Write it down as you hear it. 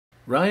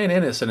Ryan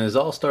Ennis and his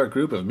all-star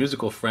group of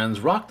musical friends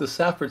rocked the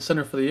Safford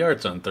Center for the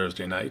Arts on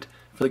Thursday night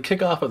for the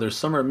kickoff of their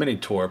summer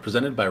mini-tour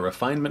presented by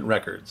Refinement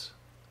Records.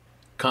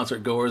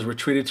 Concert-goers were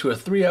treated to a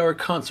 3-hour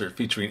concert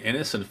featuring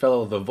Ennis and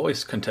fellow The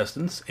Voice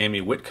contestants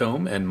Amy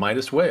Whitcomb and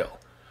Midas.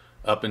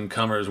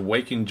 Up-and-comers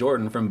Waking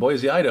Jordan from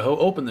Boise, Idaho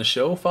opened the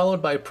show,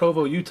 followed by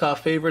Provo, Utah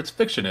favorites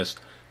Fictionist,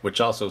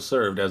 which also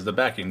served as the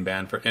backing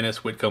band for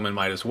Ennis, Whitcomb, and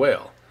Midas.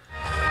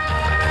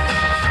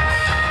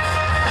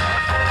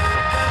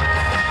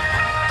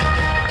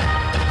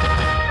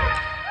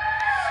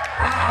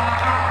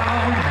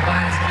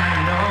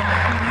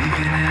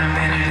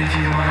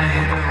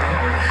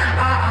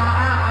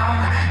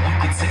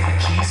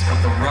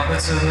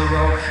 To the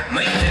road,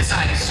 make the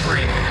tight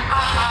scream. Nobody's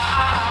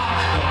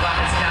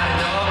gotta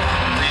know.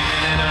 I'm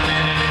leaving in a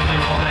minute if you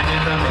wanna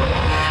hit the road.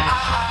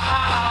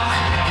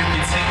 You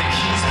can take the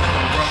keys, put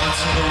the rubber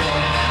to the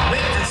road,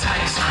 make the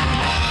tight scream.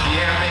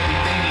 Yeah, baby,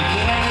 baby,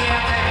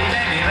 yeah, baby,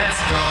 baby,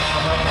 let's go.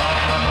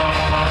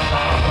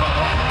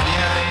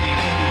 Yeah, baby,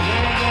 baby,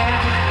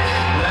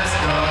 yeah, let's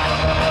go.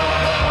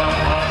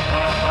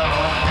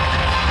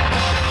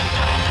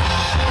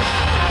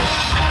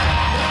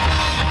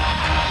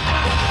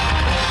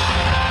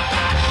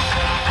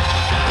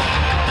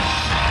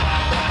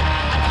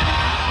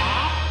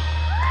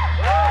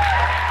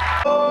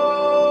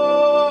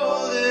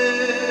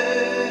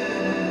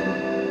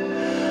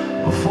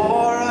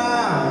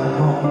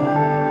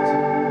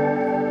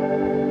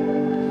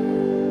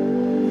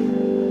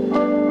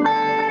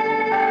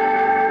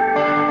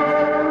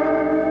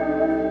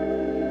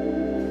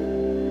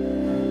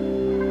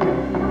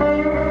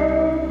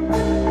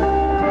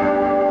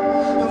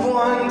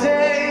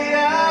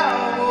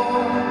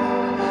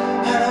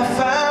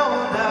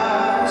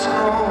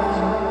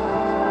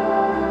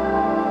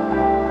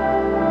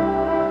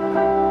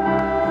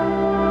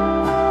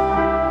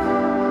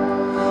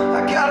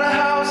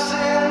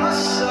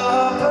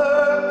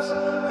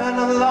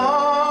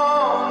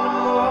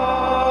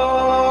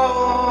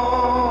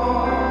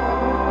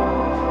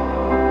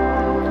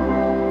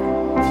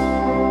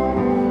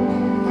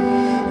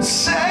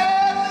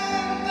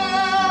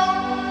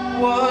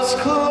 Was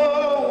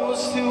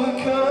close to a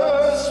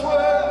curse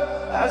word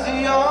as a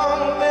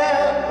young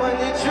man when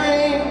your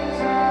dreams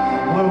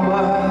were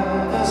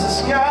wide as the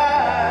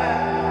sky.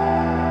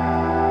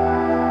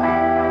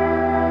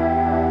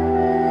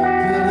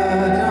 But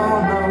I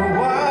don't know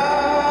why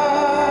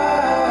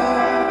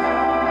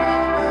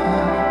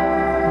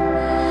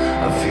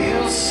I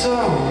feel so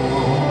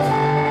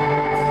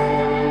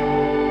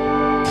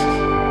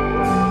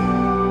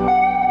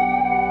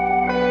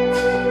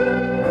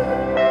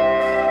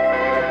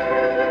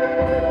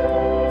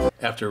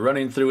After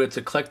running through its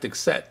eclectic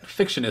set,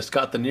 Fictionist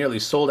got the nearly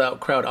sold-out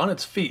crowd on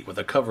its feet with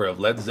a cover of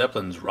Led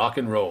Zeppelin's Rock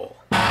and Roll.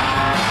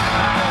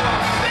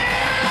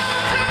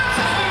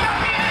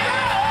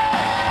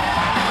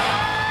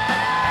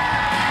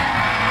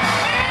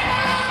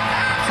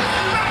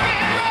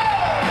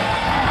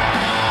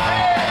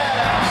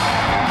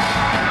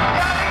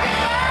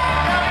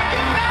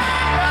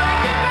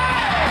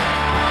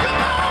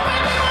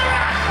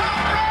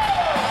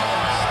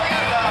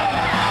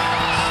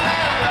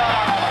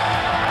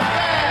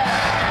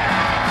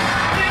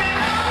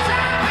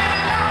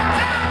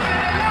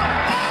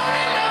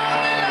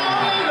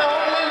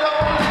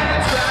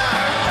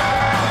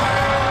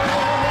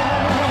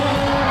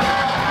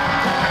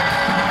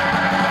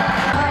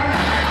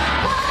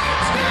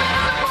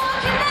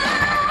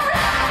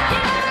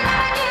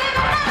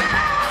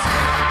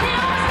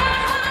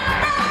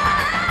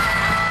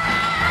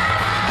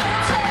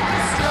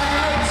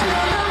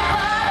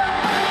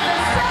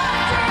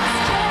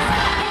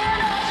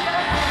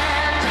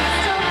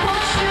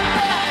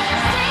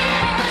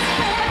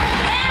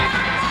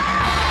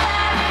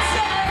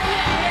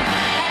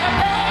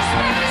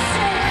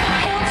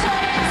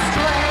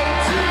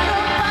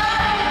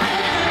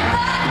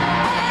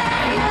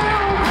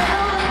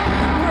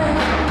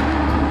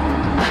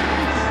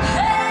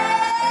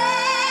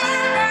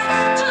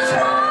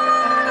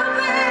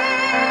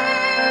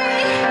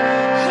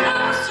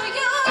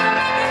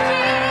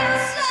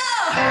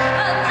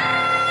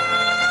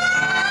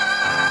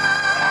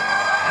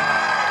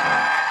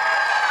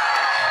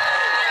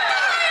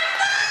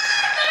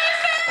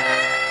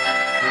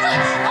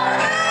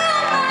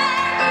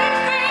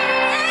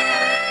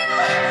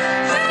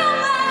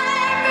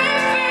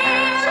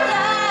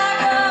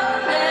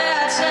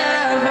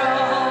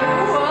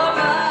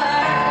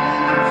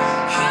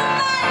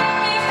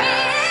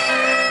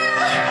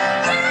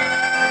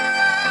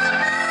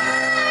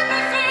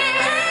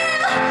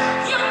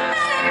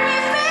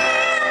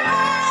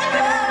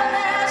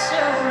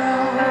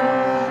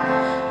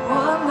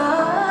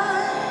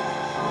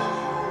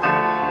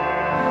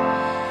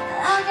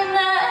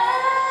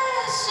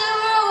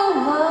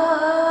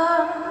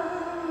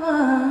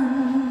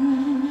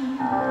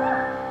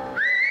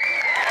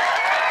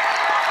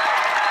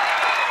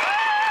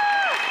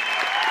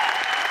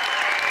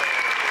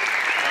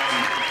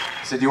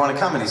 said, "Do you want to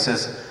come?" And he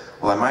says,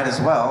 "Well, I might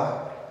as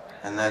well."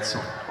 And that's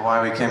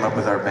why we came up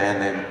with our band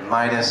name,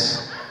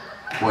 Midas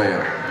way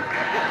up.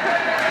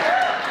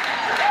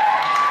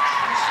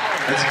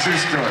 It's a true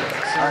story.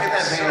 So I get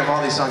that vein of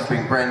all these songs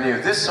being brand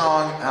new. This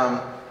song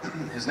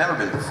has never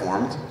been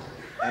performed,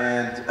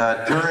 and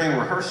during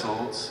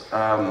rehearsals...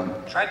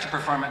 tried to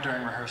perform it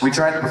during rehearsals. We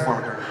tried to perform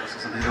it during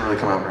rehearsals, and it didn't really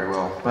come out very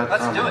well. But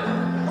let's do it.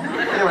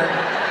 Anyway,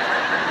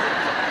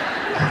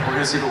 we're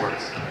gonna see if it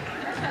works.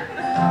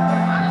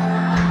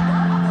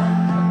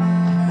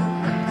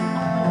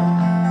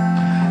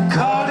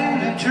 Caught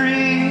in a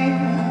dream,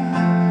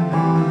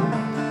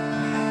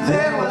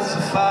 there was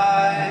a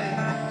fight.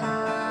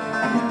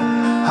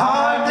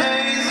 Hard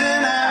days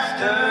and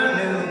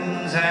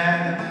afternoons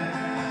and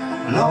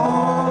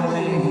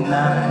lonely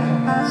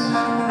nights.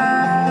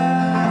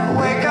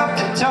 Wake up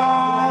to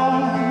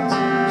tones,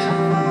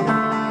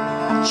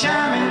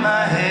 chime in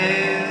my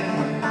head.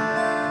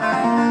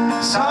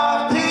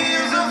 Soft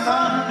peals of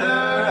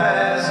thunder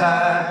as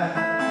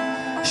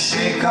I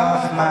shake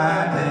off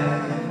my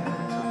bed.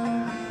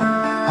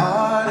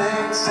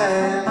 Heartaches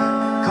and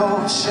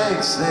cold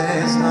shakes,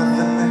 there's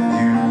nothing that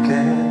you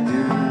can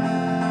do.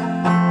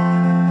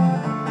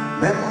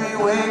 Memory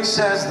wakes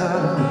as the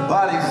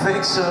body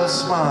fakes a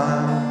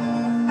smile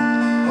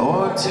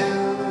or two.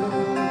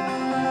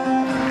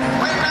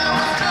 When I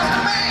was just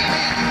a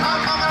baby, my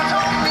mama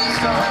told me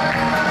so.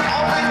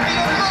 Always be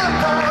a good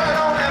boy,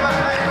 don't ever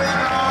play with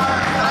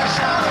guns. I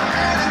shot a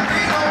man in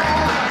Rio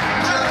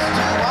just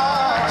to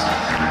watch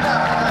him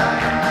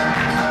die.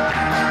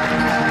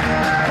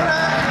 When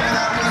I hear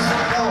that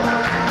whistle blow,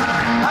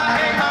 I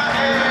hang my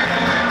head.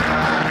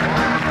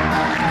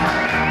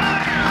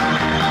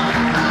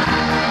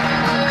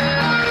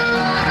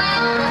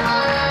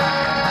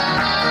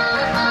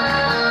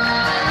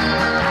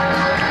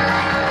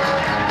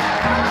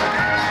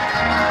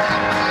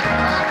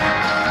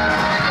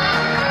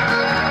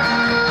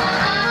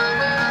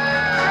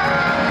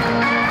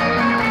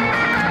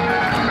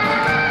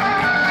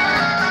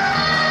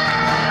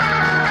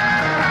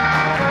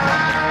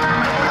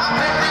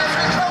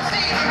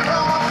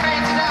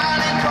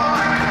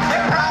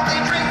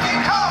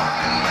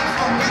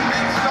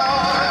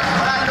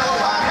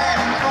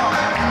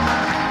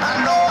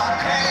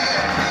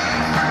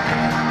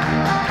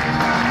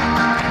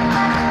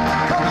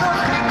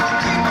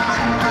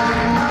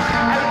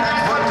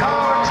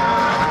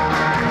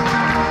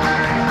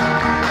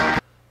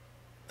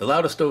 The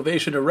loudest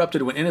ovation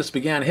erupted when Innes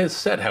began his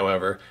set,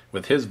 however,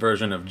 with his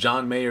version of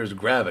John Mayer's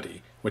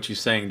Gravity, which he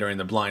sang during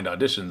the blind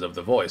auditions of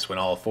The Voice when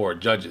all 4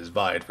 judges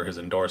vied for his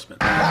endorsement.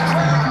 Gravity,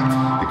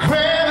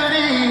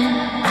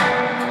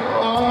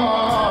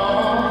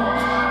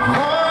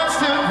 wants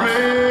to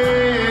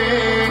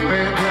bring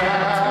me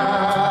down.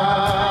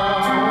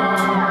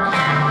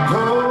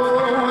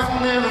 Oh, I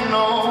never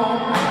know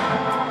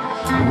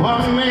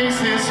what makes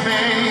this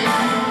pain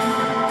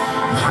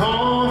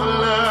for the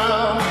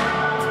love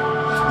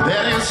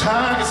that is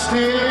hard to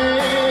stand.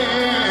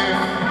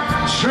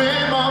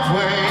 Stream of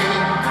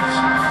waves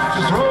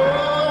just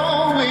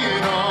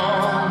rolling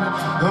on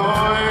the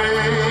way.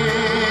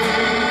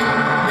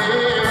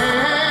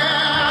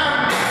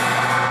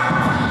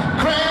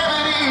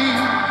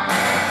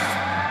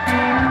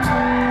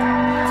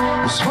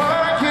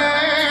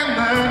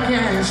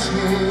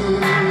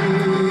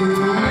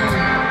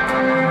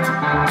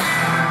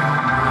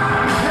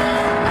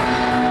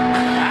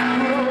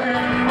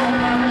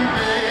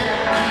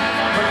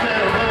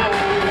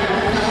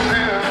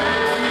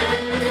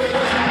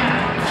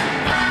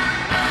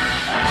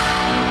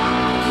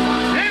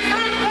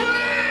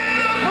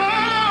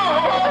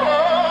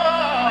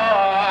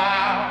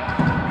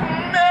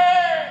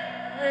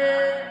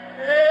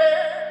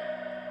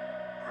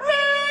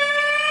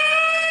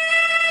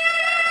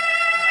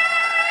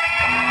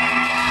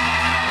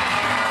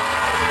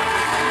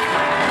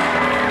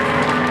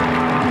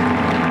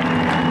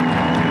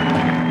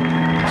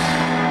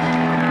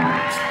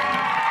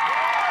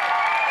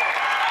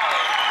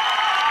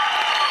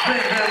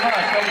 Thank you very much.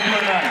 That was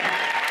really nice.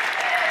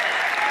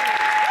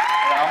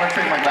 Yeah, I'm going to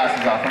take my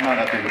glasses off. I'm not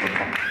that big of a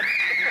punk.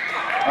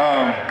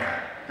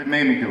 They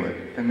made me do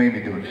it. They made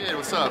me do it. Hey,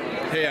 what's up?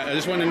 Hey, I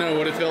just wanted to know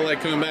what it felt like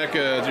coming back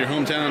to your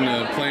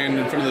hometown playing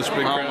in front of this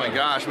big crowd. Oh my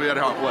gosh, we had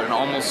what, an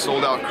almost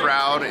sold out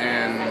crowd,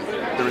 and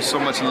there was so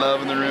much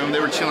love in the room. They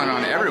were chilling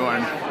on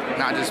everyone,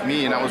 not just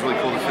me, and that was really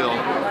cool to feel.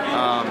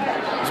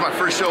 It was my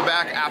first show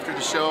back after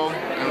the show,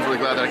 and I was really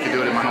glad that I could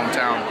do it in my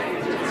hometown.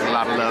 There's a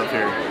lot of love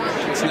here.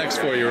 What's next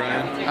for you,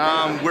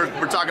 Ryan?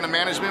 We're talking to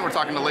management, we're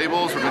talking to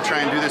labels, we're going to try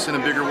and do this in a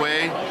bigger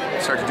way,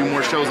 start to do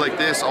more shows like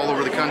this all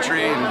over the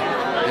country, and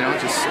you know,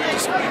 just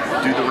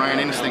do the Ryan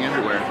Innes thing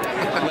everywhere.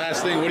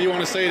 Last thing, what do you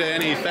want to say to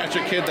any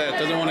Thatcher kid that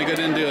doesn't want to get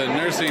into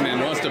nursing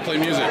and wants to play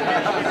music?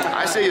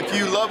 I say if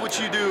you love what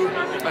you do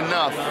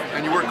enough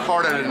and you work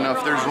hard at it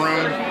enough, there's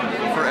room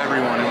for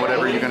everyone in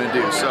whatever you're going to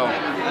do. So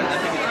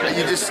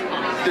you just,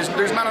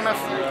 there's not enough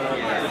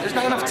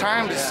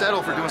time to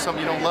settle for doing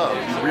something you don't love.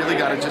 You really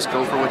got to just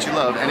go for what you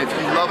love. And if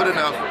you love it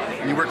enough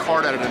and you work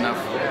hard at it enough,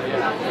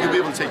 you'll be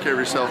able to take care of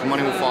yourself.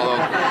 Money will follow.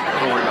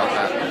 Don't worry about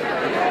that.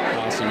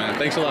 Awesome, man.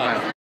 Thanks a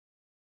lot.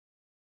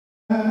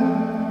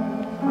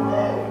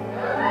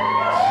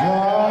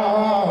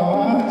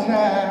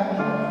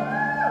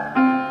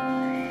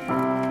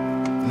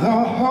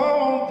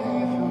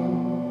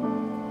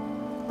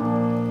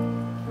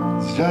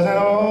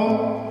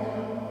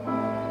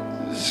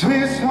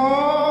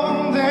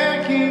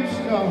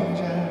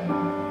 Georgia,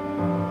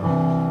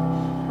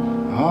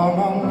 on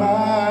my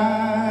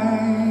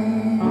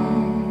mind,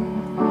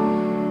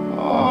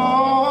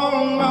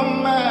 on my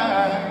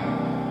mind.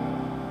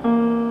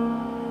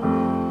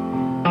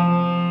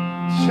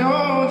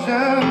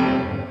 Georgia,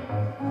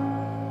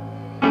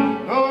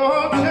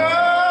 oh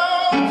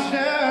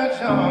Georgia,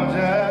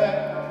 Georgia,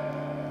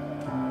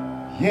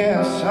 yeah,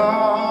 a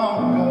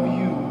song of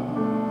you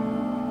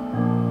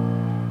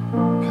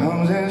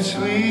comes as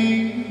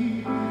sweet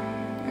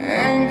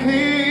and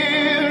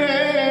clear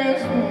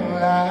as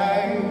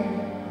moonlight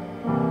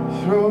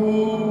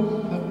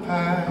through the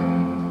pine.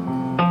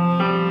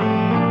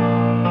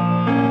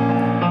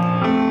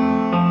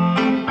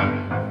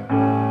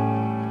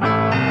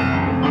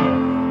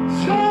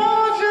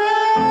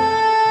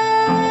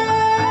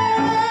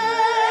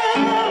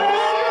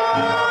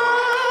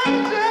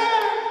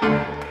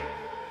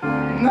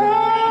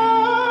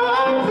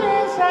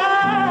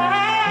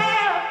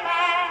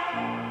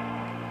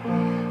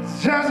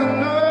 Just a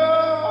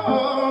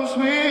no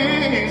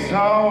sweet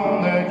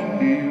song that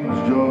keeps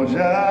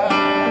Georgia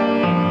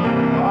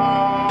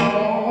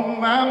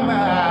on my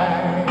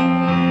mind.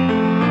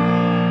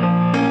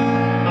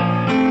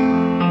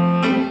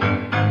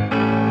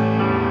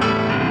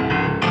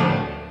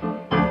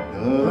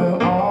 The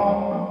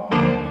arm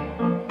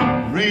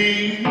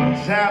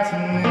reach out to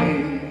me.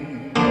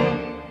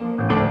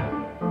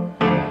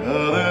 The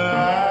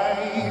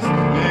eyes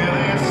with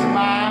a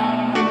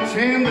smile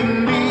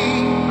tenderly.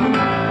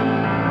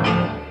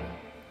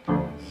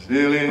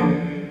 Still in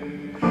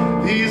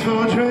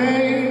peaceful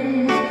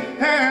dreams,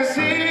 and I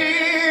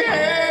see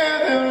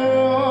the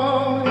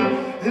road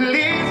that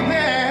leads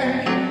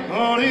back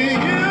only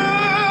you,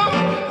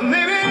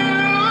 baby,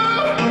 you.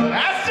 I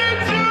said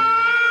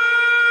Georgia,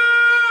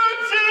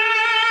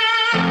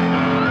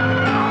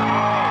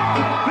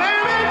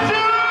 baby,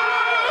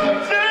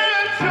 Georgia,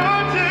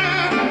 Georgia,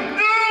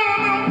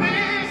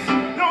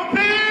 no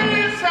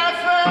peace I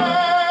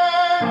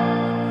find.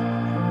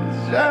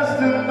 It's just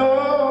an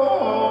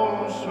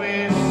old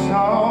sweet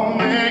song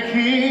that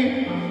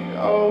keeps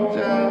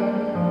Georgia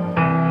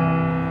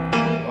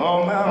on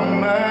my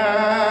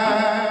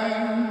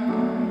mind,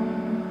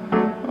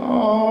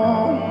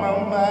 on my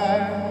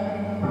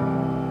mind.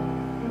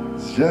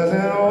 It's just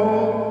an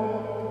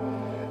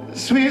old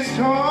sweet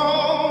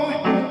song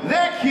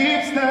that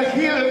keeps the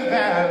Gila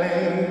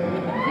Valley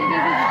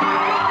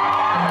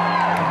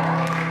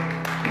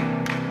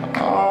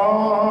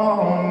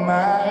on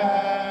my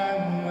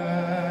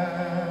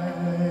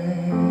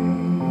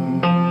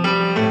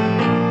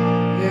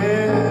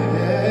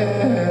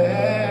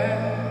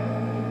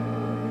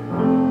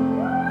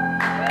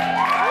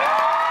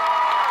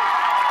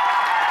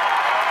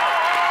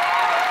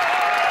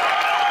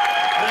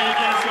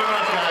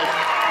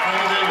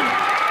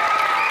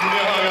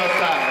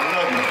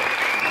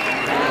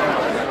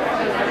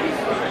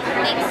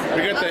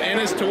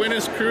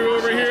crew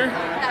over here?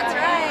 That's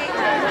right.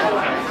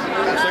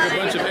 Looks like a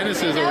bunch of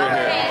Ennises over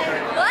here.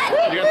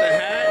 What? You got the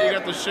hat, you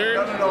got the shirt.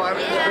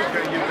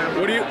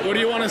 What do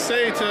you want to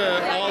say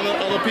to all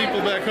the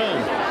people back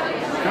home?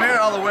 Come here,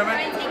 all the women. I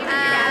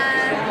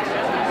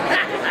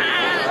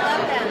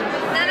love them.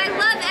 And I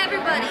love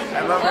everybody.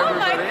 I love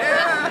everybody.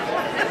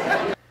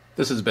 Yeah.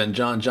 This has been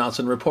John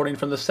Johnson reporting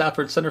from the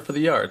Safford Center for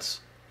the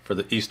Arts for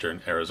the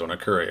Eastern Arizona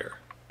Courier.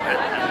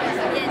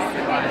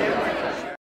 Yes.